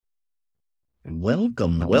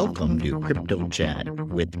Welcome to Crypto Chat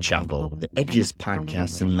with Chapo, the edgiest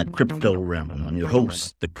podcast in the crypto realm. I'm your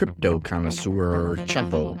host, the crypto connoisseur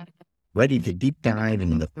Chapo, ready to deep dive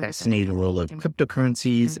into the fascinating world of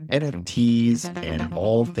cryptocurrencies, NFTs, and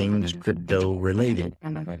all things crypto related.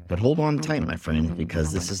 But hold on tight, my friend,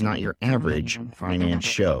 because this is not your average finance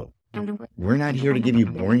show. We're not here to give you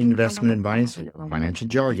boring investment advice or financial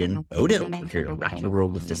jargon. Oh no, we're here to rock your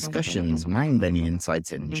world with discussions, mind-bending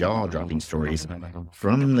insights, and jaw-dropping stories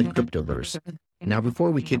from the cryptoverse. Now,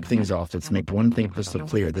 before we kick things off, let's make one thing crystal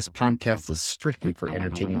clear. This podcast is strictly for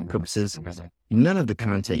entertainment purposes. None of the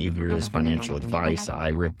content you hear is financial advice. I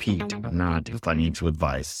repeat, not financial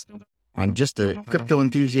advice. I'm just a crypto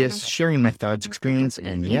enthusiast sharing my thoughts, experience,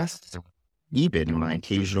 and yes, even my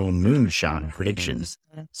occasional moonshot predictions.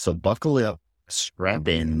 So buckle up, strap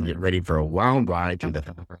in, and get ready for a wild ride through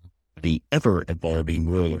the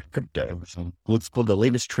ever-evolving world of crypto. We'll explore the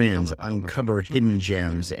latest trends, uncover hidden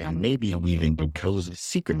gems, and maybe even decode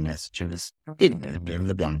secret messages hidden in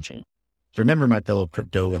the blockchain. Remember, my fellow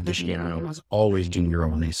crypto aficionados, always do your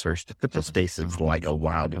own research. The crypto space is like a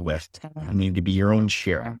wild west. You need to be your own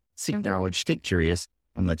sheriff. Seek knowledge, stay curious,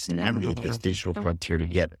 and let's navigate this digital frontier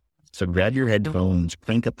together. So grab your headphones,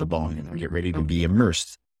 crank up the volume, and get ready to be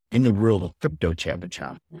immersed in the world of Crypto Chat.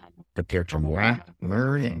 Prepare to laugh,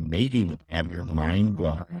 learn, and maybe have your mind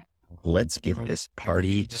blown. Let's get this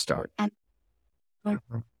party started.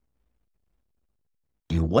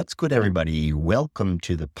 What's good, everybody? Welcome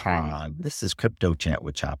to the pod. This is Crypto Chat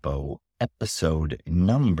with Chapo, episode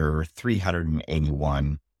number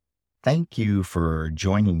 381. Thank you for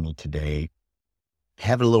joining me today.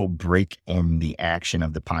 Have a little break in the action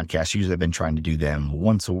of the podcast. Usually I've been trying to do them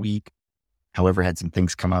once a week. However, had some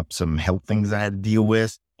things come up, some health things I had to deal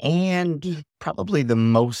with. And probably the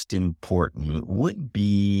most important would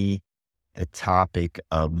be the topic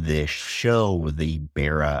of this show, the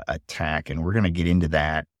Bera attack. And we're going to get into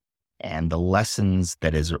that and the lessons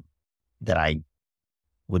that I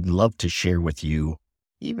would love to share with you,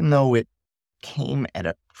 even though it came at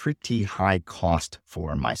a pretty high cost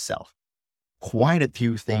for myself. Quite a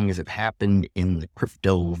few things have happened in the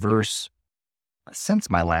cryptoverse since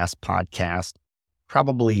my last podcast.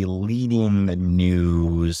 Probably leading the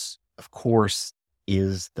news, of course,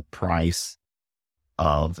 is the price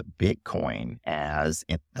of Bitcoin, as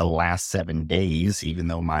in the last 7 days, even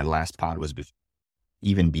though my last pod was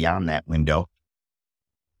even beyond that window,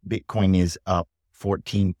 Bitcoin is up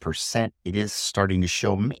 14%. It is starting to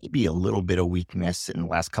show maybe a little bit of weakness in the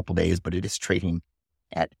last couple of days, but it is trading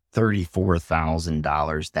at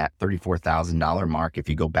 $34,000. That $34,000 mark, if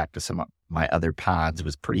you go back to some of my other pods,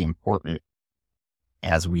 was pretty important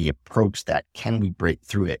as we approach that. Can we break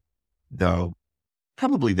through it? Though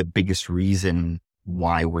probably the biggest reason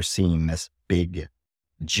why we're seeing this big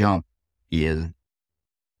jump is,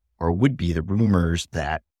 or would be, the rumors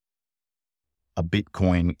that a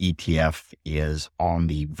Bitcoin ETF is on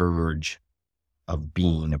the verge of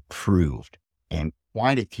being approved. And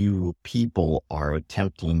quite a few people are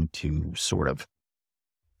attempting to sort of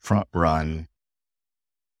front run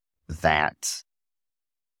that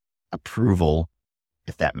approval,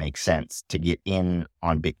 if that makes sense, to get in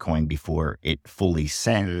on Bitcoin before it fully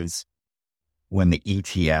sends. When the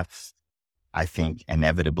ETF, I think,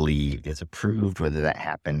 inevitably is approved, whether that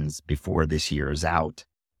happens before this year is out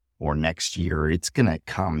or next year, it's going to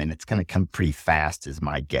come, and it's going to come pretty fast is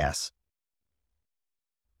my guess.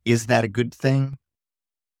 Is that a good thing?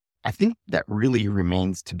 I think that really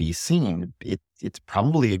remains to be seen. It's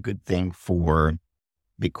probably a good thing for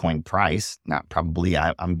Bitcoin price. Not probably,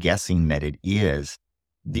 I'm guessing that it is.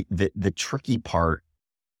 The tricky part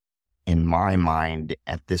in my mind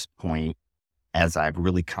at this point, as I've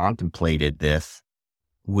really contemplated this,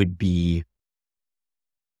 would be,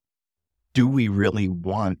 do we really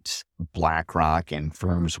want BlackRock and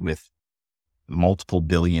firms with multiple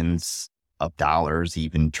billions of dollars,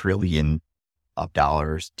 even trillion of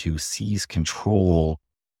dollars, to seize control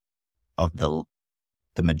of the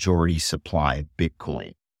majority supply of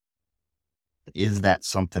Bitcoin? Is that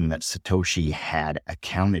something that Satoshi had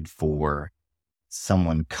accounted for,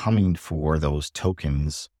 someone coming for those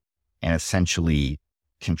tokens and essentially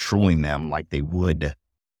controlling them like they would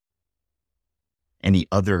any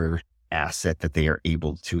other asset that they are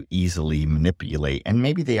able to easily manipulate? And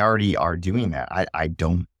maybe they already are doing that. I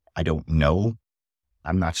don't know.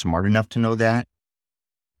 I'm not smart enough to know that,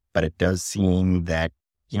 but it does seem that,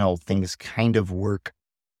 things kind of work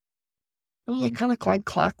kind of like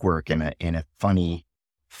clockwork in a funny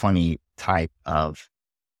type of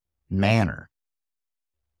manner.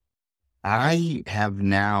 I have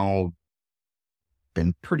now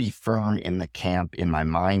been pretty firm in the camp, in my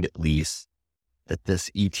mind at least, that this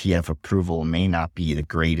ETF approval may not be the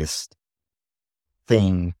greatest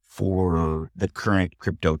thing for the current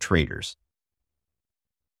crypto traders.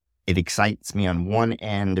 It excites me on one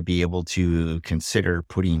end to be able to consider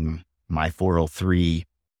putting my 403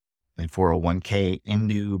 and 401k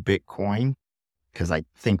into Bitcoin, because I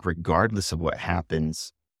think regardless of what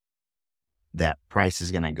happens, that price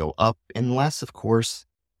is going to go up, unless, of course,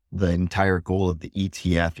 the entire goal of the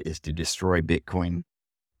ETF is to destroy Bitcoin.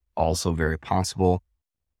 Also very possible.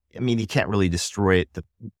 I mean, you can't really destroy it.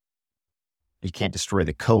 You can't destroy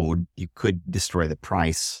the code. You could destroy the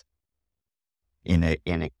price in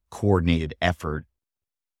a coordinated effort.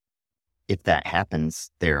 If that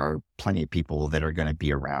happens, there are plenty of people that are going to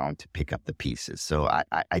be around to pick up the pieces. So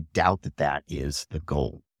I doubt that is the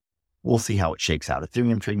goal. We'll see how it shakes out.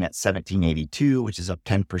 Ethereum trading at 1782, which is up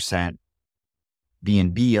 10%.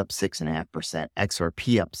 BNB up 6.5%.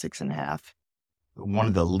 XRP up 6.5%. One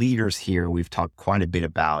of the leaders here we've talked quite a bit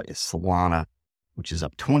about is Solana, which is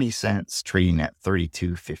up 20 cents, trading at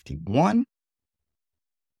 32.51.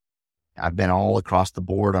 I've been all across the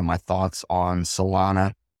board on my thoughts on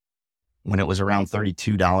Solana. When it was around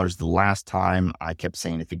 $32 the last time, I kept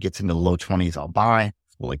saying if it gets into the low 20s, I'll buy.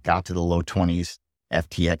 Well, it got to the low 20s.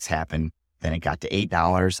 FTX happened. Then it got to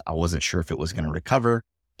 $8. I wasn't sure if it was going to recover.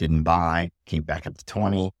 Didn't buy. Came back up to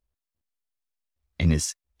 20. And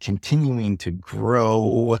is continuing to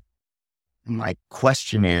grow. My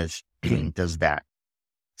question is, does that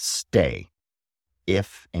stay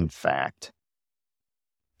if, in fact,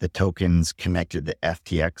 the tokens connected to the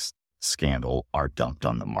FTX scandal are dumped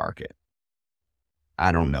on the market?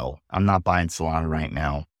 I don't know. I'm not buying Solana right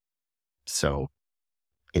now. So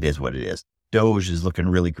it is what it is. Doge is looking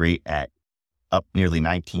really great at up nearly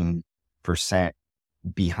 19%.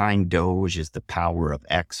 Behind Doge is the power of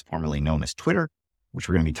X, formerly known as Twitter, which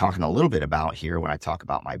we're going to be talking a little bit about here when I talk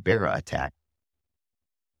about my Bera attack.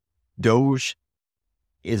 Doge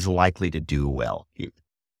is likely to do well.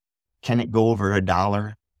 Can it go over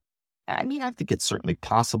 $1? I mean, I think it's certainly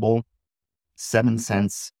possible. 7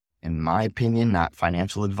 cents, in my opinion, not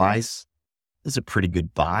financial advice, is a pretty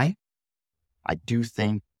good buy. I do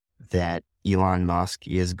think that Elon Musk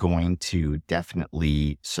is going to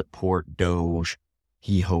definitely support Doge.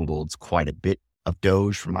 He holds quite a bit of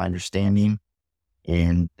Doge from my understanding.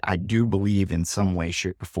 And I do believe in some way,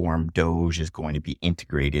 shape, or form, Doge is going to be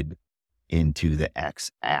integrated into the X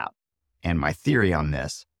app. And my theory on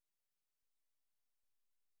this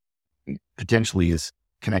potentially is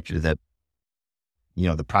connected to that,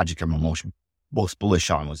 the project I'm most bullish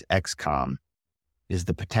on was XCOM, is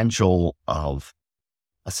the potential of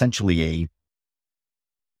essentially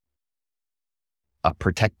a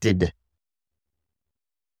protected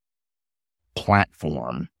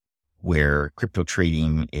platform where crypto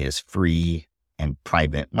trading is free and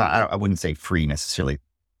private. Well, I wouldn't say free necessarily,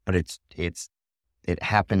 but it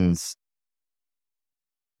happens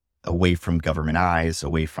away from government eyes,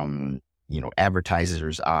 away from,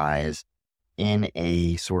 advertisers' eyes, in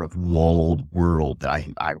a sort of walled world that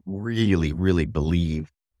I really, really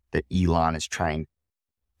believe that Elon is trying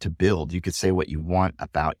to build. You could say what you want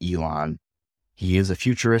about Elon. He is a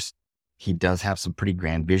futurist. He does have some pretty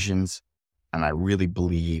grand visions. And I really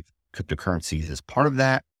believe cryptocurrencies is part of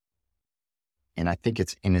that. And I think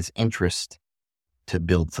it's in his interest to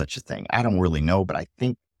build such a thing. I don't really know, but I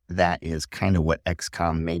think that is kind of what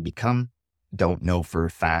XCOM may become. Don't know for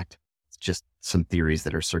a fact. It's just some theories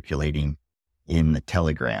that are circulating in the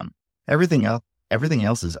Telegram. Everything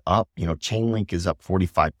else is up. Chainlink is up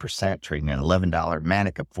 45%, trading at $11.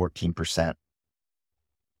 Matic up 14%.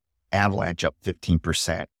 Avalanche up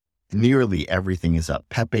 15%. Nearly everything is up.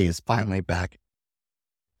 Pepe is finally back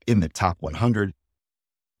in the top 100.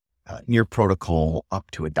 Near Protocol up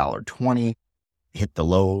to $1.20. Hit the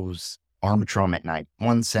lows. Arbitrum at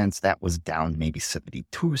 91 cents. That was down maybe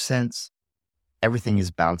 72 cents. Everything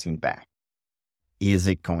is bouncing back. Is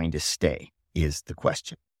it going to stay? Is the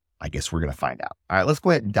question. I guess we're going to find out. All right, let's go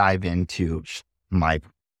ahead and dive into my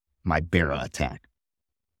Bera attack.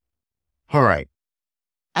 All right.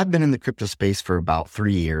 I've been in the crypto space for about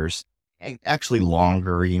 3 years, actually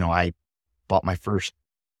longer. I bought my first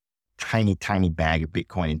tiny bag of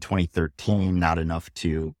Bitcoin in 2013, not enough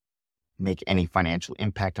to make any financial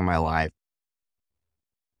impact on my life.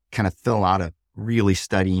 Kind of fell out of really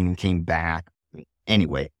studying, came back.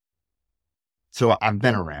 Anyway, so I've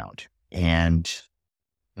been around, and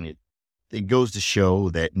it goes to show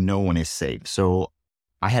that no one is safe. So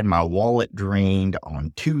I had my wallet drained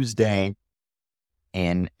on Tuesday,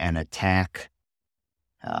 and an attack,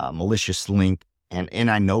 malicious link, and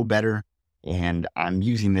I know better, and I'm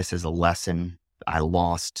using this as a lesson. I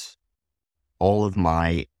lost all of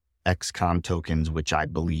my XCOM tokens, which I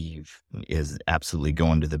believe is absolutely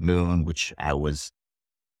going to the moon, which I was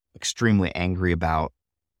extremely angry about.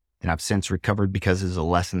 And I've since recovered because it's a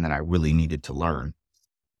lesson that I really needed to learn.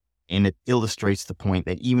 And it illustrates the point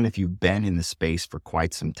that even if you've been in the space for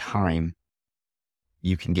quite some time,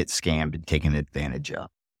 you can get scammed and taken advantage of.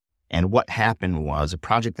 And what happened was a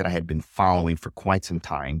project that I had been following for quite some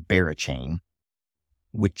time, Bera,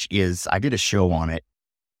 which is, I did a show on it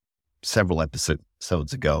several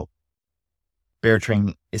episodes ago. Bera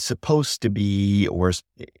is supposed to be, or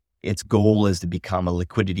its goal is to become a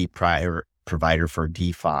liquidity provider for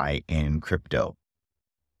DeFi and crypto.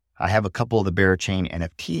 I have a couple of the Bera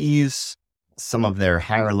NFTs. Some of their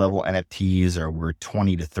higher level NFTs are worth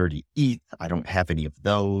 20 to 30 ETH. I don't have any of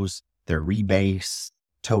those. They're rebase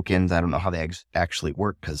tokens. I don't know how they actually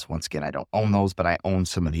work because, once again, I don't own those, but I own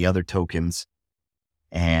some of the other tokens.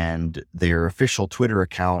 And their official Twitter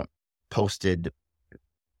account posted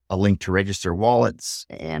a link to register wallets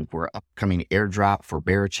and for upcoming airdrop for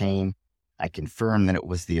Bera. I confirmed that it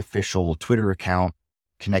was the official Twitter account,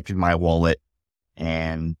 connected my wallet,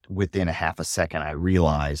 and within a half a second, I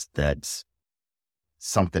realized that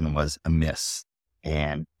something was amiss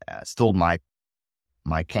and stole my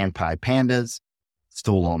Kanpai pandas,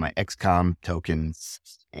 stole all my XCOM tokens,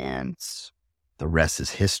 and the rest is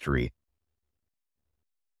history.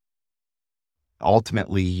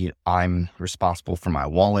 Ultimately, I'm responsible for my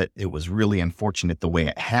wallet. It was really unfortunate the way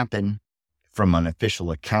it happened from an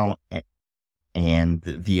official account. And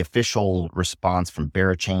the official response from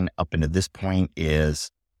Bera up into this point is,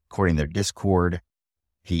 according to their Discord,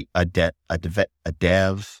 a dev,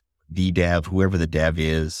 whoever the dev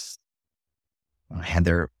is,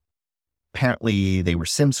 apparently they were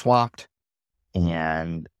SIM swapped,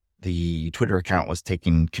 and the Twitter account was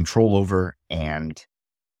taken control over, and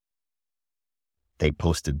they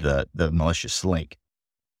posted the malicious link.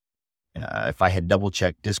 If I had double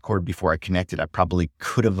checked Discord before I connected, I probably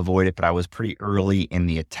could have avoided it, but I was pretty early in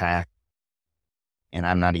the attack, and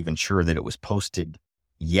I'm not even sure that it was posted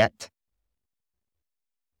yet.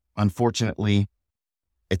 Unfortunately,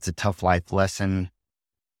 it's a tough life lesson.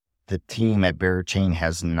 The team at Bera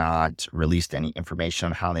has not released any information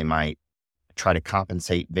on how they might try to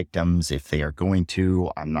compensate victims if they are going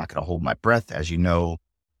to. I'm not going to hold my breath. As you know,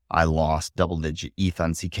 I lost double-digit ETH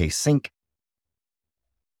on CK Sync.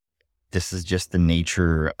 This is just the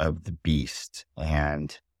nature of the beast.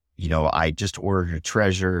 And, I just ordered a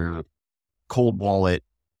Treasure cold wallet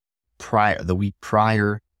the week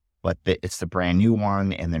prior, but it's the brand new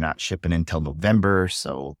one and they're not shipping until November.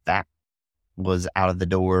 So that was out of the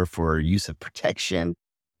door for use of protection.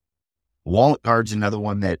 Wallet Guard's another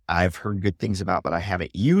one that I've heard good things about, but I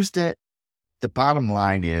haven't used it. The bottom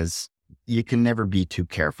line is you can never be too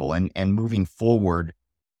careful. And moving forward,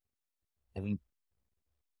 I'm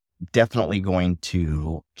definitely going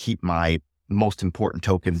to keep my most important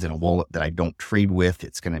tokens in a wallet that I don't trade with.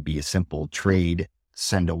 It's going to be a simple trade,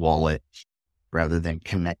 send a wallet, rather than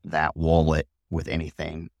connect that wallet with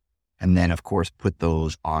anything. And then, of course, put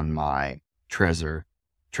those on my treasure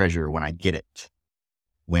when I get it.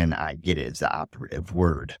 When I get it is the operative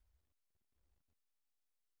word.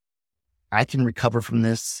 I can recover from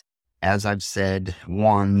this. As I've said,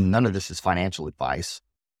 none of this is financial advice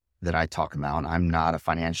that I talk about. I'm not a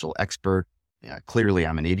financial expert. Clearly,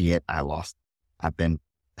 I'm an idiot. I've been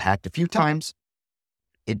hacked a few times.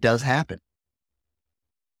 It does happen.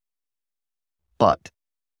 But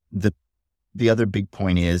the other big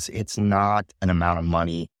point is it's not an amount of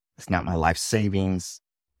money. It's not my life savings.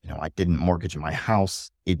 I didn't mortgage my house.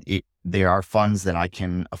 There are funds that I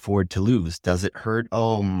can afford to lose. Does it hurt?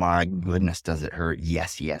 Oh my goodness, does it hurt?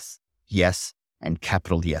 Yes. And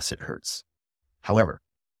capital yes, it hurts. However,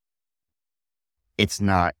 it's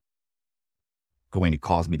not going to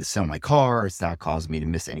cause me to sell my car. It's not causing me to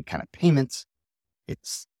miss any kind of payments.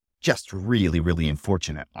 It's just really, really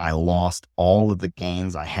unfortunate. I lost all of the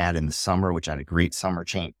gains I had in the summer, which I had a great summer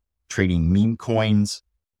trading meme coins,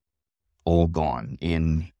 all gone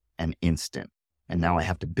in an instant. And now I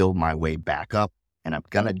have to build my way back up. And I'm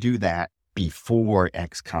going to do that before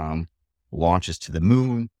XCOM launches to the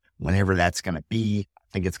moon, whenever that's going to be. I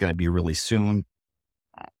think it's going to be really soon.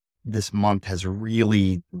 This month has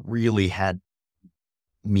really, really had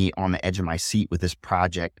me on the edge of my seat with this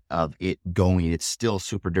project of it going. It's still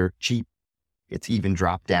super dirt cheap. It's even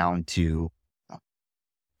dropped down to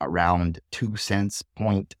around 2 cents,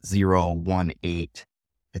 0.018.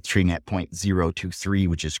 It's trading at 0.023,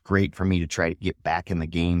 which is great for me to try to get back in the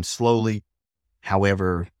game slowly.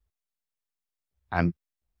 However, I'm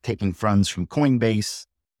taking funds from Coinbase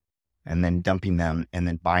and then dumping them and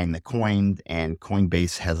then buying the coin. And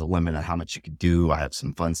Coinbase has a limit on how much you could do. I have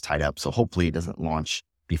some funds tied up, so hopefully it doesn't launch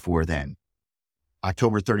before then.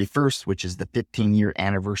 October 31st, which is the 15-year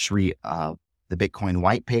anniversary of the Bitcoin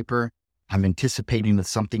white paper. I'm anticipating with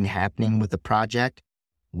something happening with the project.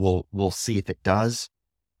 We'll see if it does.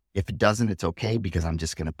 If it doesn't, it's okay, because I'm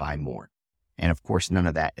just going to buy more. And of course, none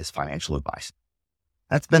of that is financial advice.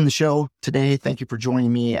 That's been the show today. Thank you for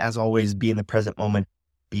joining me. As always, be in the present moment,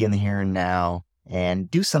 be in the here and now,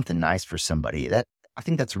 and do something nice for somebody. I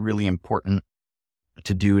think that's really important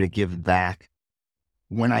to do, to give back.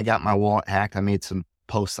 When I got my wallet hacked, I made some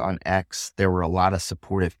posts on X. There were a lot of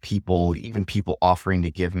supportive people, even people offering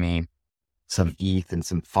to give me some ETH and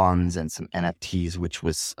some funds and some NFTs, which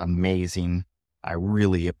was amazing. I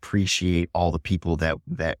really appreciate all the people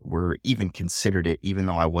that were even considered it, even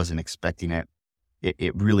though I wasn't expecting it.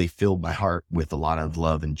 It really filled my heart with a lot of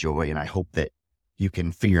love and joy. And I hope that you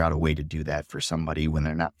can figure out a way to do that for somebody when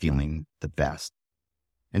they're not feeling the best.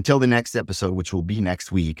 Until the next episode, which will be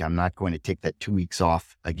next week, I'm not going to take that 2 weeks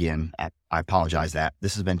off again. I apologize that.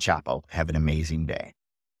 This has been Chapo. Have an amazing day.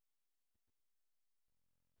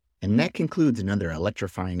 And that concludes another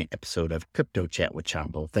electrifying episode of Crypto Chat with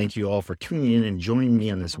Chapo. Thank you all for tuning in and joining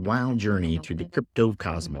me on this wild journey through the crypto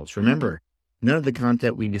cosmos. Remember, none of the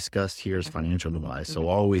content we discussed here is financial advice, so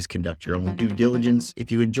always conduct your own due diligence.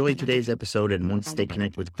 If you enjoyed today's episode and want to stay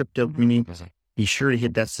connected with the crypto community, be sure to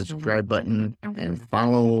hit that subscribe button and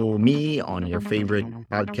follow me on your favorite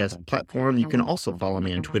podcast platform. You can also follow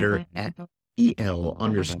me on Twitter at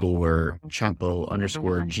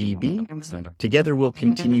EL_Chapo_GB. Together, we'll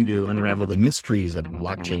continue to unravel the mysteries of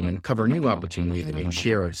blockchain and cover new opportunities and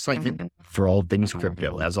share excitement for all things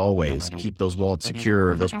crypto. As always, keep those wallets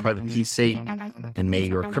secure, those private keys safe, and may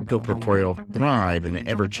your crypto portfolio thrive in an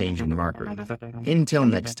ever-changing market. Until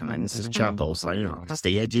next time, this is Chapo signing off.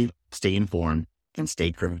 Stay edgy, stay informed, and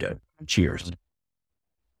stay crypto. Cheers.